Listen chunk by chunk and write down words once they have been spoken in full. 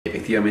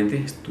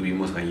efectivamente,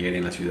 estuvimos ayer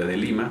en la ciudad de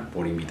Lima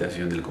por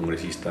invitación del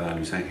congresista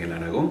Luis Ángel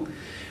Aragón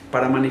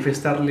para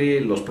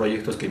manifestarle los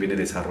proyectos que viene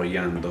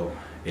desarrollando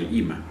el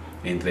IMA.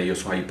 Entre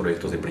ellos hay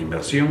proyectos de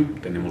preinversión,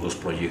 tenemos 2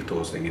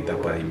 proyectos en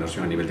etapa de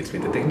inversión a nivel de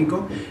expediente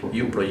técnico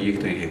y un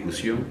proyecto en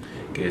ejecución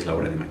que es la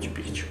obra de Machu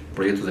Picchu.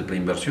 Proyectos de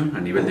preinversión,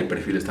 a nivel de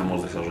perfil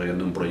estamos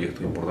desarrollando un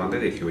proyecto importante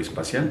de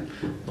geoespacial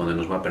donde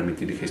nos va a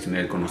permitir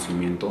gestionar el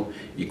conocimiento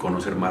y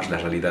conocer más la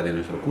realidad de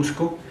nuestro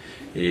Cusco.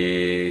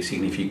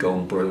 Significa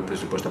un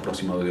presupuesto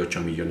aproximado de 8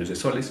 millones de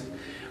soles.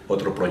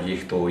 Otro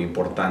proyecto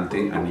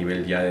importante a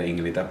nivel ya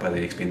en la etapa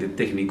de expediente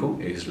técnico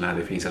es la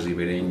defensa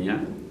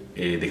ribereña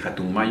de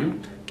𝗏𝗡𝗏𝗢,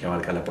 que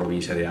abarca la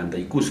provincia de Anta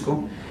y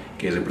Cusco,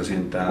 que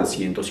representa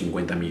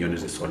 150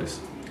 millones de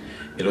soles.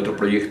 El otro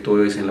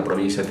proyecto es en la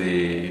provincia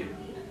de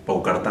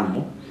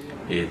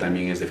𝗏𝗏𝗏𝗏𝗏𝗏,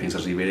 también es defensa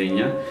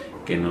ribereña,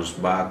 que nos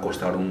va a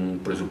costar un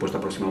presupuesto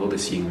aproximado de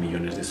 100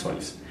 millones de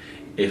soles.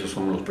 Esos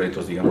son los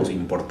proyectos, digamos,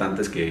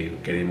 importantes que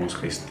queremos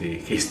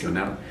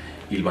gestionar,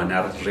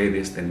 hilvanar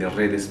redes, tender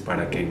redes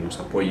para que nos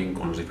apoyen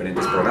con los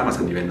diferentes programas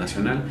a nivel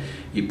nacional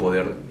y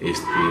poder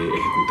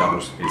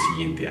ejecutarlos el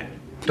siguiente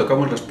año.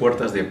 Tocamos las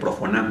puertas de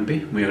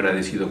Profonampe, muy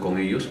agradecido con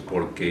ellos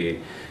porque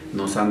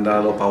nos han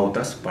dado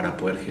pautas para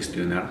poder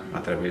gestionar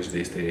a través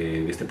de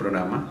este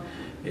programa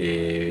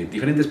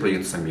diferentes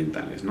proyectos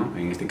ambientales, ¿no?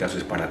 En este caso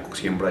es para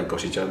siembra y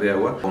cosechar de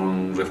agua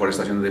con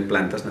reforestación de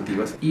plantas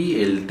nativas,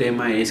 y el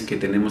tema es que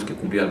tenemos que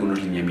cumplir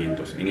algunos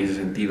lineamientos. En ese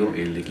sentido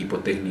el equipo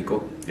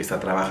técnico está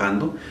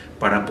trabajando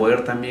para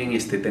poder también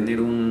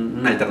tener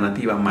una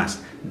alternativa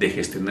más de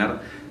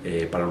gestionar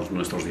para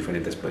nuestros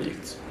diferentes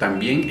proyectos.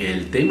 También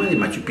el tema de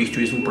Machu Picchu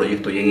es un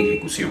proyecto ya en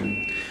ejecución.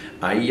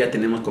 Ahí ya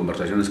tenemos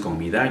conversaciones con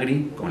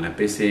Midagri, con la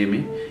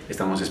PCM,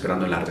 estamos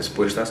esperando las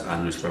respuestas a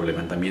nuestro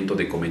levantamiento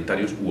de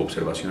comentarios u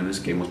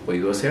observaciones que hemos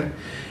podido hacer,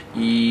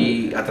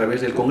 y a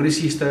través del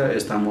congresista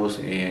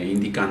estamos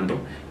indicando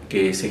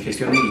que se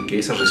gestione y que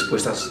esas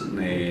respuestas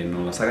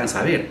nos las hagan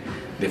saber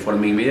de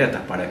forma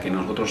inmediata para que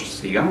nosotros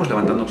sigamos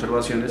levantando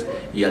observaciones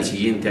y al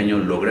siguiente año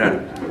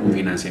lograr un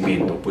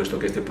financiamiento, puesto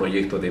que este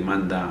proyecto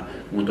demanda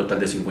un total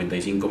de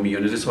 55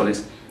 millones de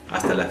soles.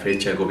 Hasta la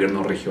fecha el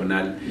gobierno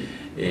regional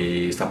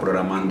está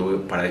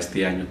programando para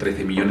este año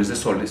 13 millones de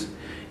soles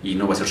y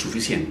no va a ser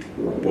suficiente.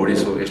 Por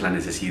eso es la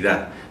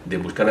necesidad de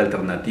buscar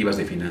alternativas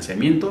de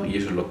financiamiento, y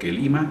eso es lo que el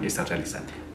IMA está realizando.